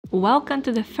Welcome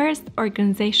to the first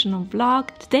organizational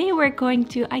vlog. Today we're going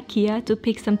to Ikea to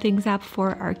pick some things up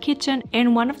for our kitchen,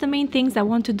 and one of the main things I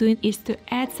want to do is to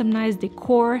add some nice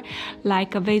decor,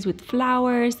 like a vase with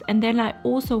flowers, and then I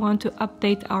also want to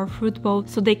update our fruit bowl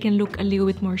so they can look a little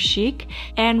bit more chic.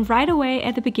 And right away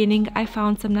at the beginning I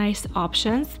found some nice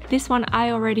options. This one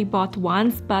I already bought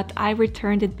once, but I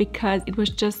returned it because it was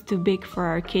just too big for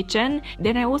our kitchen.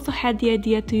 Then I also had the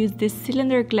idea to use these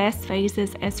cylinder glass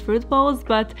vases as fruit bowls,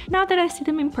 but now that I see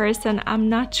them in person, I'm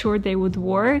not sure they would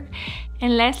work.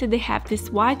 And lastly, they have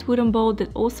this white wooden bowl that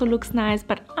also looks nice,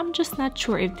 but I'm just not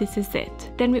sure if this is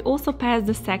it. Then we also passed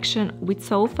the section with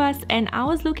sofas, and I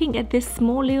was looking at these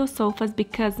small little sofas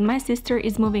because my sister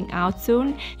is moving out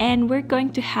soon and we're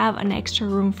going to have an extra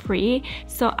room free.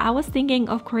 So I was thinking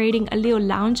of creating a little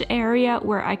lounge area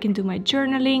where I can do my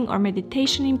journaling or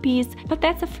meditation in peace, but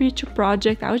that's a future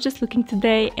project. I was just looking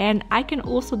today, and I can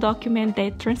also document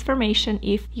that transformation.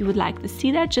 If you would like to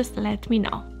see that, just let me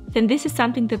know. Then this is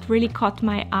something that really caught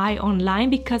my eye online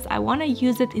because I want to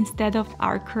use it instead of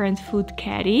our current food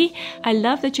caddy. I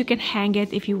love that you can hang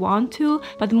it if you want to,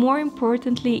 but more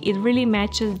importantly, it really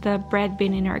matches the bread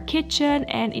bin in our kitchen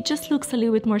and it just looks a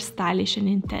little bit more stylish and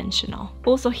intentional.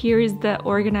 Also, here is the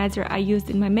organizer I used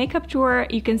in my makeup drawer.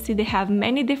 You can see they have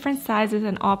many different sizes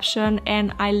and options,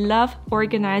 and I love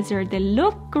organizer. They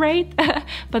look great,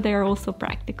 but they are also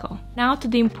practical. Now to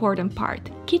the important part,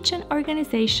 kitchen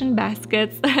organization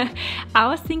baskets. I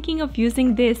was thinking of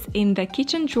using this in the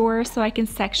kitchen drawer so I can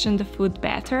section the food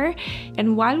better.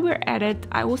 And while we're at it,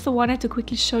 I also wanted to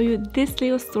quickly show you these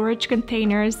little storage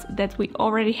containers that we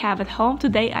already have at home.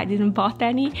 Today I didn't bought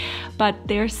any, but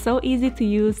they're so easy to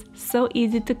use, so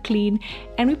easy to clean,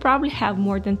 and we probably have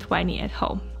more than 20 at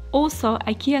home. Also,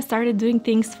 Ikea started doing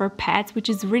things for pets, which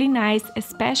is really nice,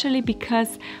 especially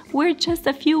because we're just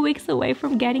a few weeks away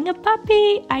from getting a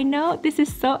puppy. I know, this is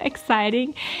so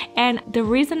exciting. And the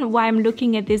reason why I'm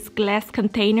looking at these glass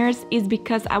containers is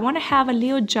because I want to have a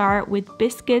little jar with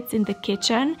biscuits in the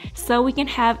kitchen so we can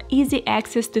have easy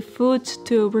access to food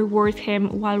to reward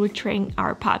him while we train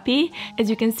our puppy. As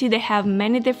you can see, they have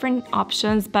many different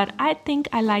options, but I think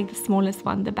I like the smallest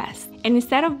one the best. And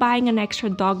instead of buying an extra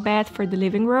dog bed for the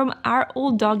living room, our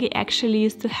old doggy actually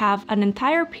used to have an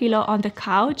entire pillow on the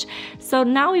couch. So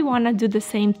now we want to do the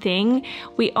same thing.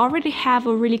 We already have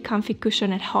a really comfy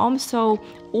cushion at home, so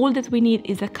all that we need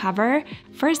is a cover.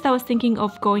 First I was thinking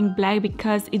of going black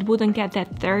because it wouldn't get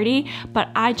that dirty, but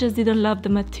I just didn't love the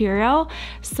material.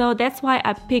 So that's why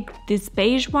I picked this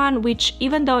beige one, which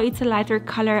even though it's a lighter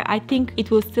color, I think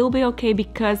it will still be okay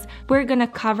because we're gonna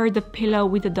cover the pillow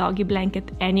with a doggy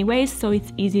blanket anyway, so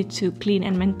it's easy to clean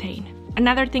and maintain.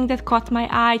 Another thing that caught my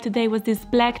eye today was this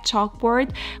black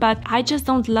chalkboard, but I just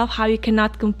don't love how you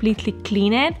cannot completely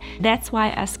clean it. That's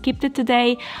why I skipped it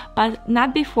today, but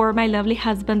not before my lovely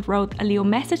husband wrote a little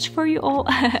message for you all.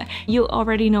 You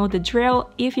already know the drill.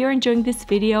 If you're enjoying this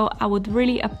video, I would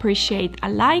really appreciate a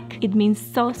like. It means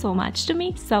so much to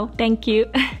me, so thank you.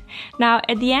 Now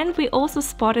at the end we also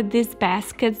spotted these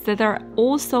baskets that are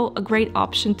also a great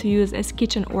option to use as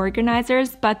kitchen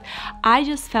organizers, but I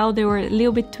just felt they were a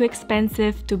little bit too expensive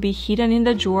to be hidden in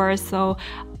the drawer, so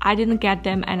I didn't get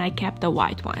them and I kept the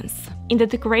white ones. In the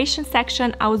decoration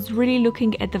section, I was really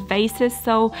looking at the vases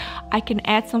so I can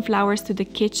add some flowers to the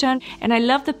kitchen, and I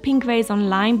love the pink vase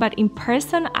online, but in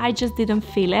person I just didn't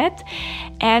feel it.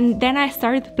 And then I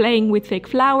started playing with fake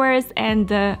flowers and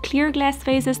the clear glass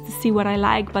vases to see what I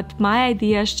like, but my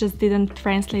ideas just didn't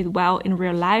translate well in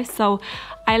real life, so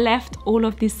I left all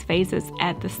of these vases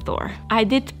at the store. I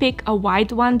did pick a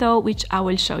white one though, which I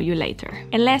will show you later.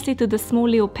 And lastly, to the small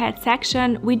little pet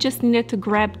section, we just needed to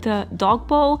grab the dog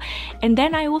bowl. And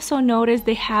then I also noticed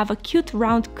they have a cute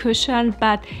round cushion,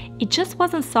 but it just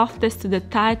wasn't softest to the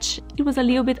touch. It was a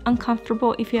little bit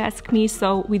uncomfortable if you ask me,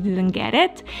 so we didn't get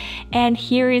it. And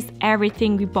here is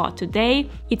everything we bought today.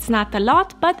 It's not a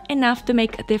lot, but enough to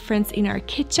make a difference in our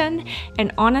kitchen.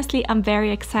 And honestly, I'm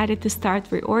very excited to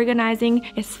start reorganizing.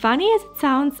 As funny as it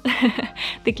sounds,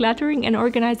 decluttering and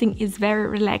organizing is very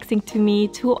relaxing to me.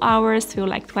 2 hours feel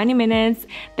like 20 minutes.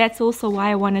 That's also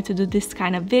why I wanted to do this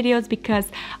kind of videos, because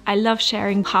I love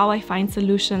sharing how I find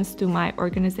solutions to my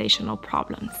organizational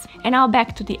problems. And now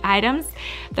back to the items.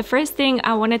 The first thing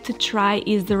I wanted to try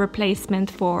is the replacement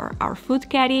for our food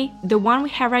caddy. The one we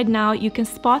have right now, you can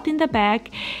spot in the back,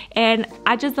 and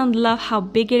I just don't love how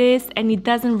big it is, and it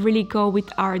doesn't really go with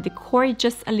our decor. It's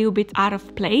just a little bit out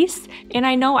of place. And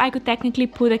I know I could technically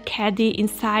put a caddy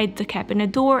inside the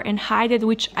cabinet door and hide it,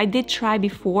 which I did try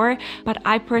before, but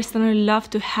I personally love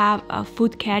to have a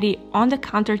food caddy on the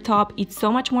countertop. It's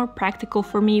so much more practical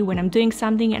for me when I'm doing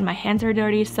something and my hands are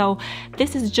dirty, so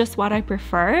this is just what I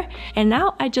prefer. And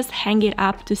now I just hang it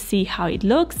up to see how it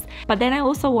looks. But then I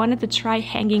also wanted to try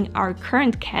hanging our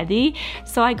current caddy,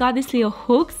 so I got these little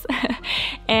hooks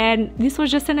and this was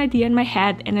just an idea in my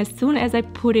head, and as soon as I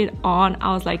put it on,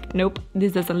 I was like, nope,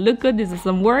 this doesn't look good, this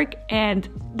doesn't work, and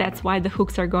that's why the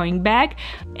hooks are going back.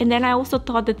 And then I also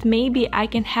thought that maybe I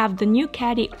can have the new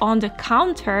caddy on the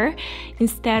counter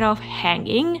instead of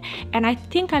hanging, and I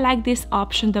think I like this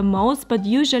option the most. But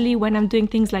usually when I'm doing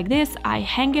things like this, I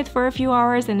hang it for a few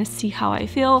hours and I see how I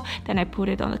feel, then I put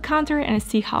it on the counter and I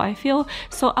see how I feel.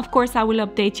 So of course I will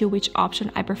update you which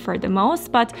option I prefer the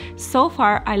most, but so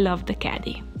far I love the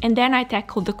caddy. And then I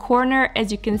tackled the corner.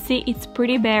 As you can see, it's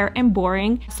pretty bare and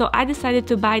boring, so I decided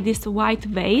to buy this white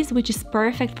vase, which is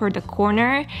perfect for the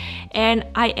corner, and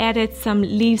I added some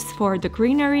leaves for the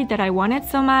greenery that I wanted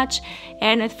so much.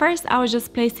 And at first I was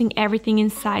just placing everything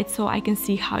inside so I can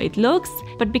see how it looks,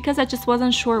 but because I just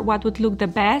wasn't sure what would look the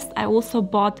best, I also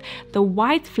bought the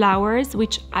white flowers,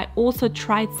 which I also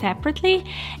tried separately,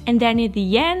 and then in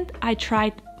the end I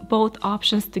tried both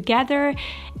options together,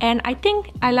 and I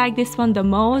think I like this one the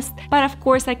most. But of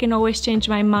course I can always change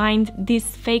my mind. These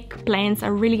fake plants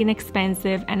are really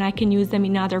inexpensive and I can use them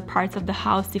in other parts of the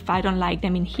house if I don't like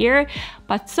them in here.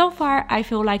 But so far I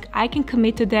feel like I can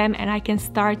commit to them and I can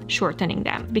start shortening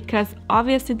them, because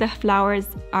obviously the flowers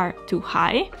are too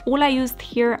high. All I used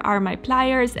here are my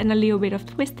pliers and a little bit of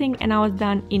twisting and I was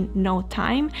done in no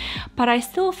time, but I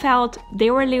still felt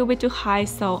they were a little bit too high,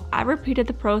 so I repeated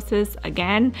the process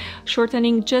again,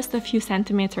 shortening just a few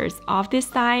centimeters off this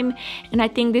time, and I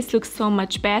think this looks so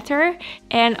much better.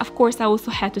 And of course I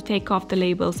also had to take off the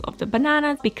labels of the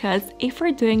bananas, because if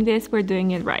we're doing this, we're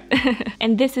doing it right.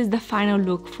 And this is the final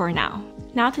look for now.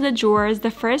 Now to the drawers. The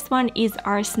first one is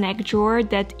our snack drawer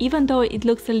that, even though it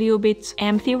looks a little bit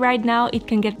empty right now, it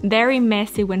can get very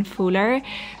messy when fuller.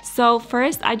 So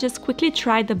first I just quickly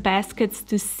tried the baskets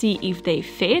to see if they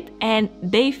fit, and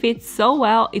they fit so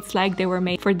well. It's like they were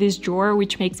made for this drawer,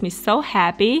 which makes me so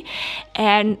happy.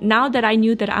 And now that I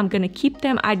knew that I'm gonna keep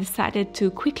them, I decided to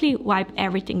quickly wipe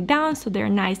everything down so they're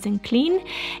nice and clean.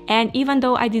 And even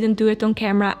though I didn't do it on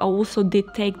camera, I also did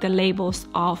take the labels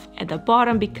off at the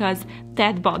bottom, because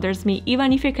that bothers me.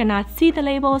 Even if you cannot see the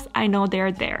labels, I know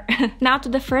they're there. Now to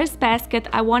the first basket,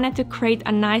 I wanted to create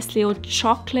a nice little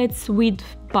chocolate sweet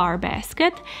bar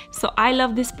basket. So I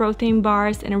love these protein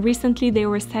bars, and recently they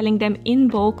were selling them in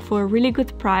bulk for a really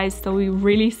good price, so we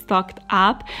really stocked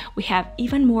up. We have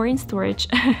even more in storage.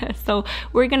 So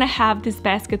we're gonna have this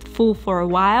basket full for a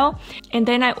while. And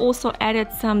then I also added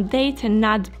some date and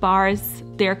nut bars.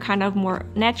 They're kind of more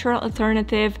natural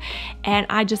alternative, and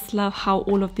I just love how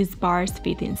all of these bars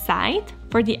fit inside.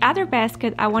 For the other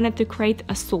basket, I wanted to create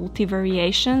a salty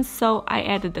variation, so I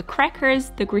added the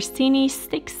crackers, the grissini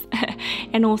sticks,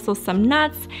 and also some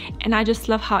nuts. And I just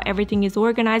love how everything is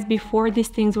organized. Before, these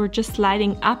things were just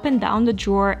sliding up and down the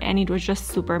drawer and it was just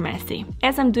super messy.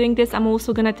 As I'm doing this, I'm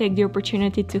also gonna take the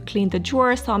opportunity to clean the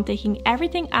drawer, so I'm taking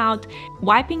everything out,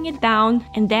 wiping it down,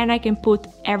 and then I can put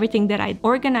everything that I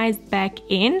organized back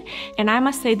in. And I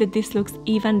must say that this looks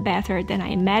even better than I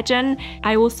imagined.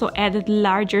 I also added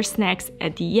larger snacks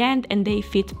at the end and they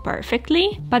fit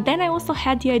perfectly. But then I also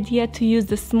had the idea to use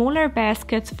the smaller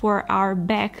baskets for our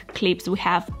back clips. We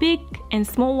have big and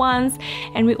small ones,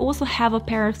 and we also have a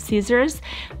pair of scissors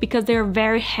because they're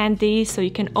very handy, so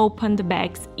you can open the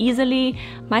bags easily.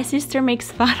 My sister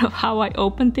makes fun of how I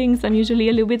open things. I'm usually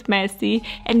a little bit messy,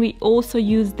 and we also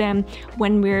use them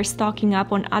when we're stocking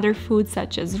up on other foods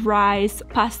such as rice,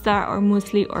 pasta or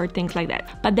muesli or things like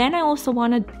that. But then I also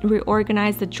want to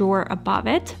reorganize the drawer above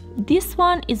it. This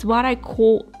one is what I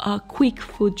call a quick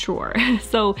food drawer.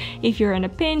 So if you're in a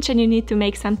pinch and you need to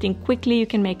make something quickly, you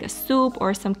can make a soup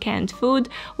or some canned food.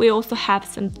 We also have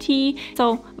some tea,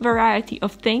 so variety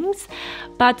of things.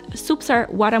 But soups are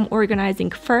what I'm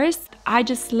organizing first. I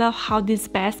just love how these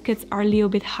baskets are a little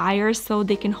bit higher, so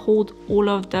they can hold all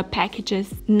of the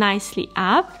packages nicely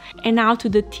up. And now to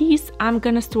the teas, I'm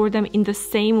gonna store them in the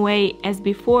same way as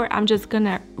before. I'm just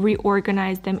gonna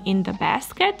reorganize them in the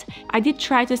basket. I did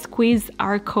try to squeeze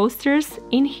our coasters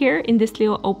in here in this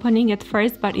little opening at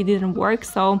first, but it didn't work,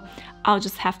 so I'll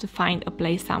just have to find a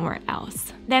place somewhere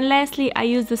else. Then lastly, I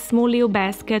used a small little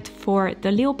basket for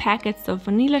the little packets of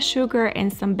vanilla sugar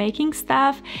and some baking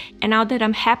stuff. And now that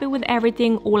I'm happy with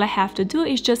everything, all I have to do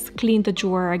is just clean the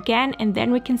drawer again, and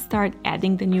then we can start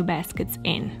adding the new baskets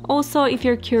in. Also, if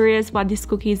you're curious what these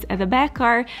cookies at the back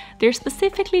are, they're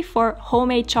specifically for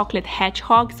homemade chocolate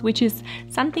hedgehogs, which is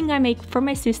something I make for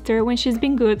my sister when she's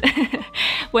been good,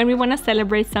 when we want to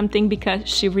celebrate something, because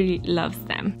she really loves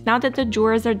them. Now that the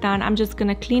drawers are done, I'm just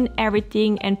gonna clean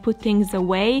everything and put things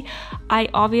away. I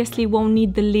obviously won't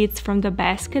need the lids from the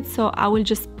basket, so I will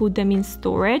just put them in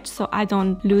storage so I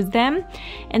don't lose them.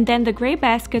 And then the gray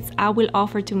baskets I will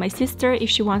offer to my sister if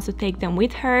she wants to take them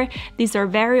with her. These are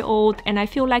very old and I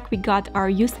feel like we got our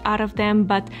use out of them,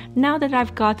 but now that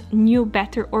I've got new,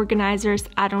 better organizers,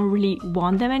 I don't really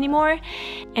want them anymore.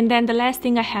 And then the last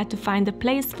thing I had to find a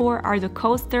place for are the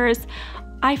coasters.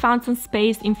 I found some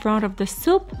space in front of the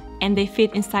soup and they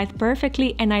fit inside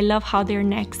perfectly, and I love how they're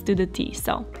next to the tea,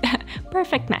 so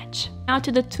perfect match. Now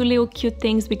to the two little cute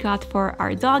things we got for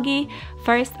our doggy.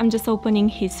 First, I'm just opening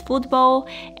his food bowl,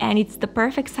 and it's the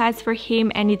perfect size for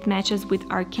him and it matches with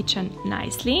our kitchen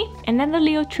nicely. And then the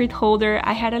little treat holder,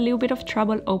 I had a little bit of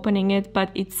trouble opening it, but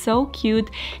it's so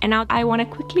cute. And now I want to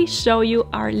quickly show you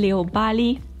our little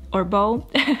Bali or bow.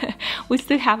 We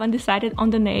still haven't decided on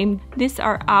the name. These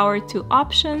are our two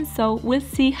options, so we'll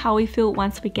see how we feel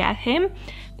once we get him.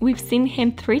 We've seen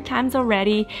him 3 times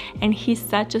already and he's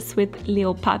such a sweet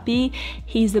little puppy.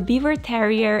 He's a beaver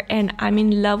terrier and I'm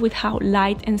in love with how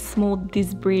light and smooth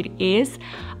this breed is.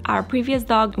 Our previous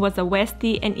dog was a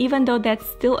Westie, and even though that's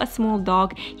still a small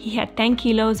dog, he had 10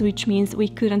 kilos, which means we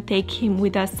couldn't take him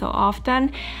with us so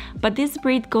often. But this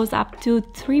breed goes up to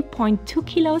 3.2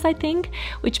 kilos, I think,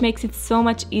 which makes it so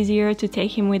much easier to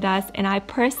take him with us. And I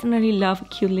personally love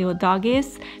cute little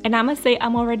doggies. And I must say,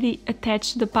 I'm already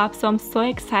attached to the pup, so I'm so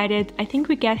excited. I think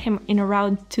we get him in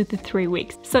around 2 to 3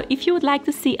 weeks. So if you would like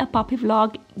to see a puppy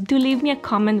vlog, do leave me a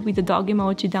comment with the dog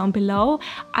emoji down below.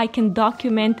 I can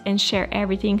document and share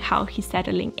everything, how he's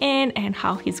settling in and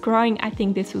how he's growing. I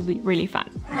think this will be really fun.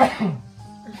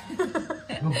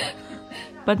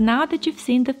 But now that you've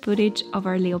seen the footage of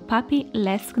our little puppy,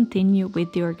 let's continue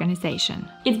with the organization.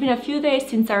 It's been a few days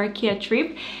since our Ikea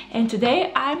trip, and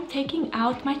today I'm taking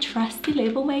out my trusty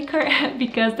label maker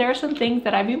because there are some things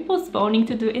that I've been postponing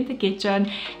to do in the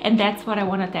kitchen, and that's what I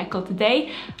want to tackle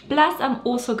today. Plus, I'm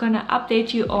also gonna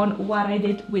update you on what I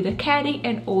did with the caddy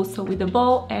and also with the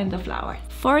bowl and the flowers.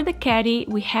 For the caddy,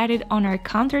 we had it on our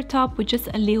countertop with just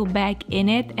a little bag in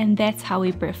it, and that's how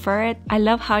we prefer it. I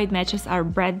love how it matches our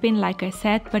bread bin, like I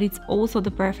said, but it's also the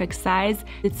perfect size.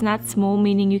 It's not small,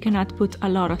 meaning you cannot put a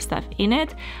lot of stuff in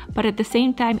it, but at the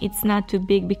same time it's not too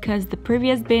big because the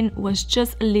previous bin was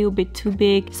just a little bit too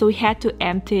big, so we had to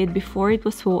empty it before it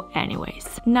was full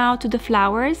anyways. Now to the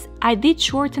flowers, I did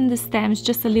shorten the stems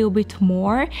just a little bit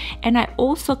more, and I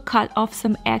also cut off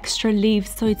some extra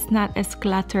leaves so it's not as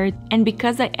cluttered. And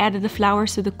because I added the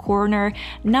flowers to the corner,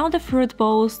 now the fruit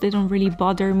bowls, they don't really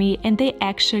bother me and they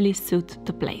actually suit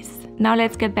the place. Now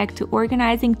let's get back to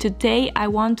organizing. Today I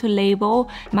want to label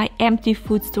my empty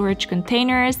food storage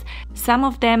containers. Some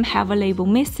of them have a label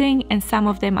missing and some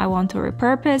of them I want to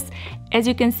repurpose. As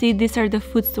you can see, these are the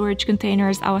food storage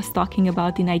containers I was talking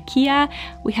about in Ikea.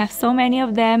 We have so many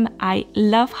of them. I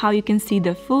love how you can see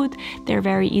the food. They're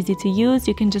very easy to use.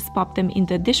 You can just pop them in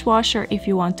the dishwasher if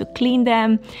you want to clean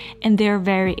them, and they're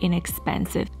very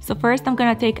inexpensive. So first I'm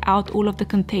gonna take out all of the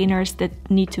containers that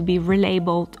need to be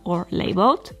relabeled or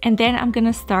labeled, and then I'm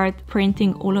gonna start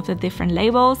printing all of the different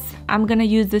labels. I'm gonna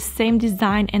use the same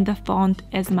design and the font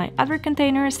as my other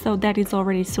containers, so that is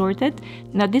already sorted.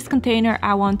 Now this container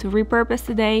I want to repurpose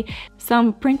today, so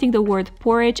I'm printing the word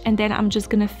porridge, and then I'm just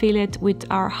gonna fill it with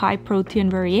our high protein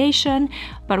variation.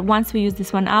 But once we use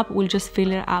this one up, we'll just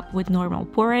fill it up with normal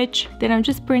porridge. Then I'm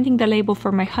just printing the label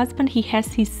for my husband. He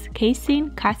has his casein,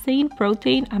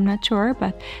 protein, I'm not sure,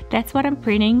 but that's what I'm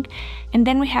printing. And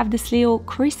then we have this little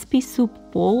crispy soup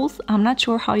bowls. I'm not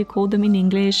sure how you call them in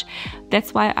English.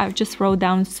 That's why I just wrote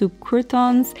down soup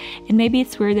croutons. And maybe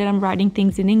it's weird that I'm writing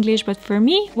things in English, but for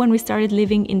me, when we started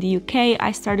living in the UK,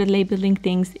 I started labeling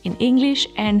things in English,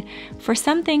 and for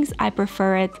some things I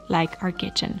prefer it, like our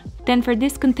kitchen. Then for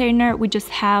this container, we just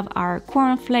have our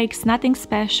cornflakes, nothing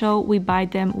special. We buy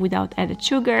them without added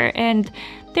sugar and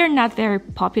they're not very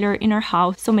popular in our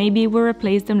house, so maybe we'll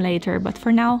replace them later, but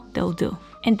for now they'll do.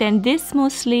 And then this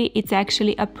muesli, it's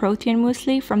actually a protein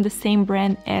muesli from the same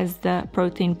brand as the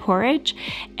protein porridge,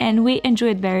 and we enjoy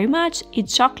it very much.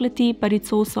 It's chocolatey, but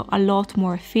it's also a lot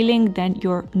more filling than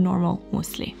your normal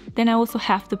muesli. Then I also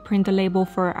have to print the label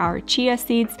for our chia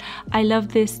seeds. I love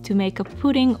this to make a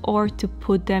pudding or to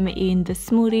put them in the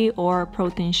smoothie or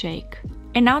protein shake.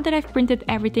 And now that I've printed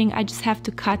everything, I just have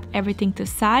to cut everything to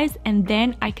size and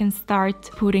then I can start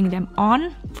putting them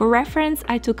on. For reference,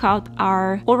 I took out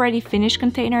our already finished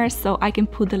containers so I can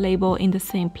put the label in the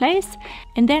same place,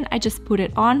 and then I just put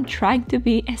it on, trying to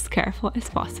be as careful as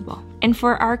possible. And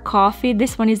for our coffee,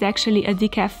 this one is actually a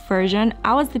decaf version.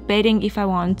 I was debating if I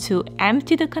want to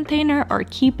empty the container or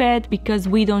keep it because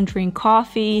we don't drink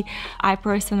coffee. I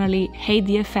personally hate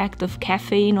the effect of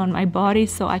caffeine on my body,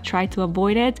 so I try to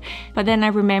avoid it. But then I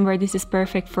remember this is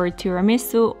perfect for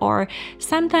tiramisu, or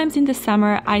sometimes in the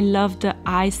summer I love the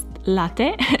iced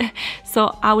latte.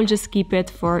 So I will just keep it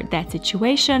for that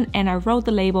situation, and I wrote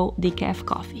the label decaf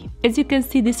coffee. As you can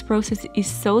see, this process is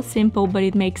so simple, but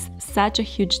it makes such a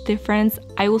huge difference.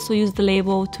 I also use the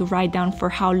label to write down for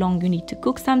how long you need to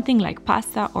cook something like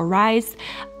pasta or rice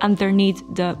underneath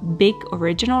the big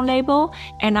original label,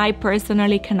 and I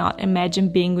personally cannot imagine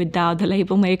being without the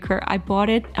label maker. I bought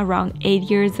it around 8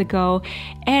 years ago,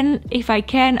 and if I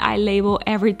can, I label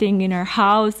everything in our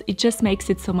house. It just makes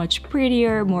it so much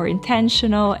prettier, more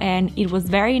intentional, and it was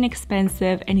very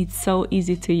inexpensive and it's so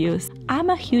easy to use. I'm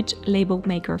a huge label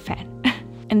maker fan.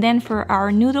 And then for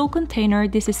our noodle container,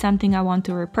 this is something I want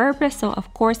to repurpose, so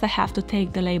of course I have to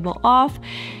take the label off.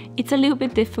 It's a little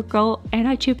bit difficult and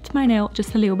I chipped my nail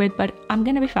just a little bit, but I'm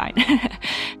gonna be fine.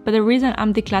 But the reason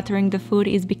I'm decluttering the food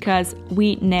is because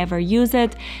we never use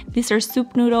it. These are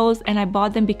soup noodles and I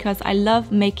bought them because I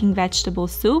love making vegetable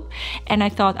soup and I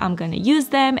thought I'm gonna use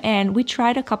them, and we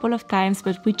tried a couple of times,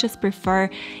 but we just prefer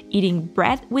eating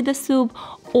bread with the soup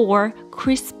or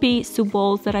crispy soup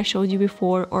balls that I showed you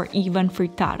before, or even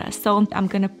frittata. So I'm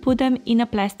gonna put them in a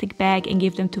plastic bag and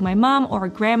give them to my mom or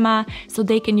grandma so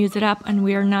they can use it up and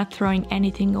we are not throwing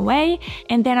anything away.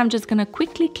 And then I'm just gonna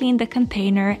quickly clean the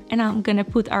container and I'm gonna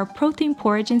put our protein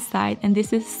porridge inside, and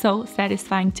this is so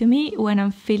satisfying to me when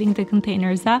I'm filling the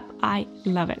containers up. I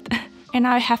love it. And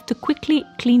I have to quickly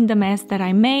clean the mess that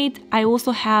I made. I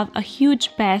also have a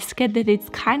huge basket that is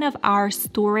kind of our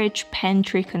storage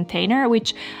pantry container,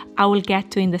 which I will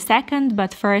get to in a second,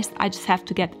 but first I just have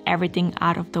to get everything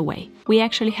out of the way. We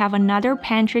actually have another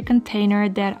pantry container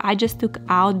that I just took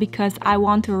out because I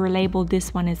want to relabel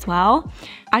this one as well.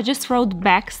 I just wrote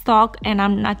back stock and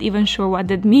I'm not even sure what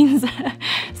that means.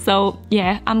 So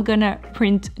yeah, I'm gonna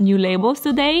print new labels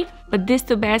today. But these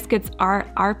two baskets are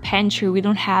our pantry. We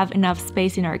don't have enough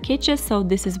space in our kitchen, so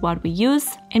this is what we use.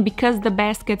 And because the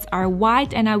baskets are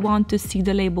white and I want to see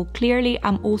the label clearly,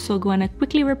 I'm also gonna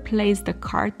quickly replace the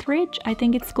cartridge, I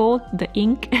think it's called, the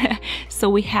ink. So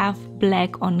we have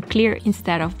black on clear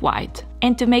instead of white.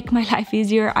 And to make my life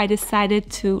easier, I decided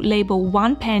to label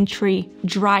one pantry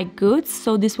dry goods.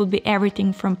 So this would be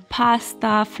everything from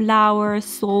pasta, flour,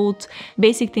 salt,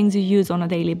 basic things you use on a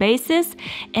daily basis.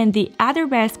 And the other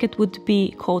basket would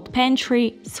be called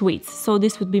pantry sweets. So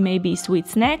this would be maybe sweet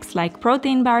snacks like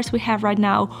protein bars we have right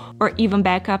now, or even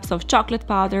backups of chocolate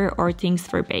powder or things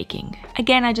for baking.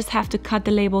 Again, I just have to cut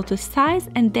the label to size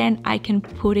and then I can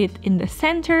put it in the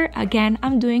center. Again,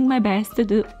 I'm doing my best to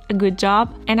do a good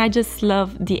job and I just love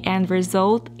the end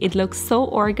result. It looks so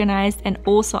organized, and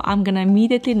also I'm gonna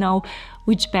immediately know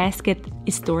which basket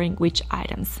is storing which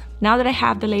items. Now that I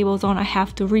have the labels on, I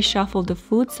have to reshuffle the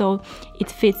food so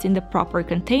it fits in the proper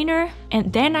container,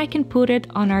 and then I can put it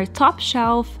on our top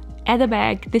shelf at the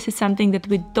back. This is something that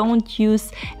we don't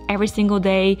use every single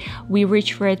day. We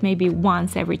reach for it maybe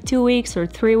once every 2 weeks or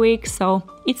 3 weeks, so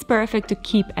it's perfect to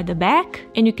keep at the back.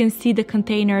 And you can see the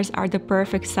containers are the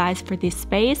perfect size for this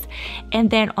space.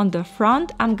 And then on the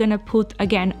front, I'm gonna put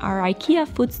again our Ikea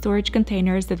food storage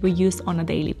containers that we use on a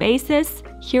daily basis.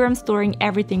 Here I'm storing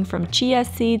everything from chia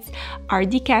seeds, our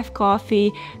decaf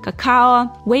coffee, cacao,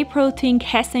 whey protein,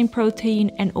 casein protein,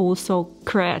 and also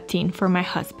creatine for my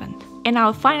husband. And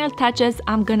our final touches,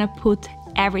 I'm gonna put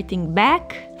everything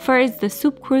back. First the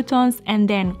soup croutons and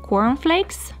then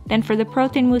cornflakes. Then for the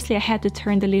protein muesli I had to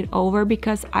turn the lid over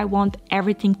because I want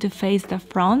everything to face the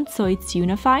front so it's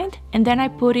unified. And then I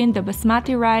put in the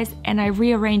basmati rice and I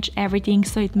rearrange everything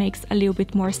so it makes a little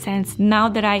bit more sense now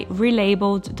that I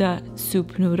relabeled the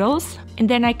soup noodles. And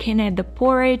then I can add the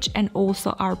porridge and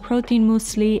also our protein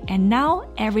muesli, and now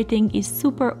everything is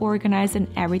super organized and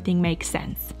everything makes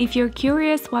sense. If you're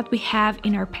curious what we have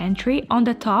in our pantry, on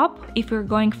the top, if we're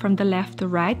going from the left to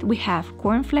right, we have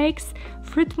cornflakes,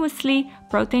 fruit muesli,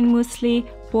 protein muesli,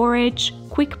 porridge,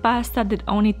 quick pasta that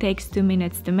only takes 2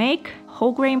 minutes to make,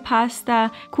 whole grain pasta,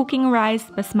 cooking rice,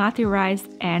 basmati rice,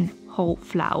 and whole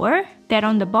flour. Then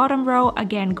on the bottom row,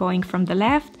 again going from the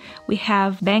left, we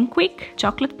have Banquik,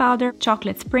 chocolate powder,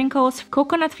 chocolate sprinkles,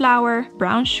 coconut flour,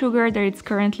 brown sugar that is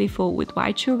currently full with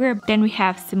white sugar. Then we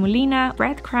have semolina,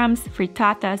 breadcrumbs,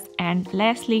 frittatas, and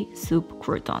lastly, soup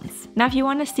croutons. Now if you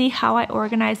want to see how I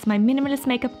organize my minimalist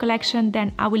makeup collection,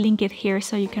 then I will link it here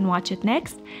so you can watch it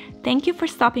next. Thank you for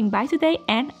stopping by today,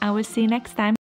 and I will see you next time.